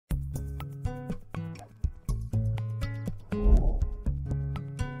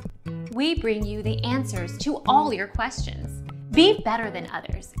We bring you the answers to all your questions. Be better than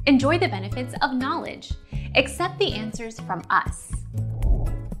others. Enjoy the benefits of knowledge. Accept the answers from us.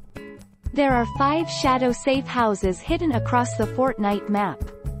 There are 5 shadow-safe houses hidden across the Fortnite map.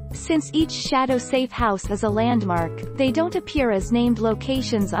 Since each shadow-safe house is a landmark, they don't appear as named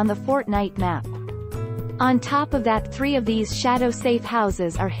locations on the Fortnite map. On top of that, 3 of these shadow-safe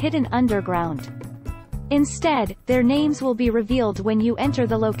houses are hidden underground. Instead, their names will be revealed when you enter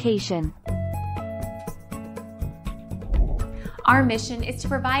the location. Our mission is to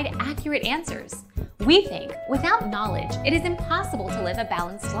provide accurate answers. We think without knowledge, it is impossible to live a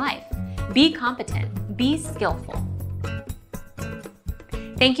balanced life. Be competent, be skillful.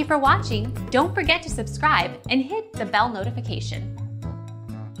 Thank you for watching. Don't forget to subscribe and hit the bell notification.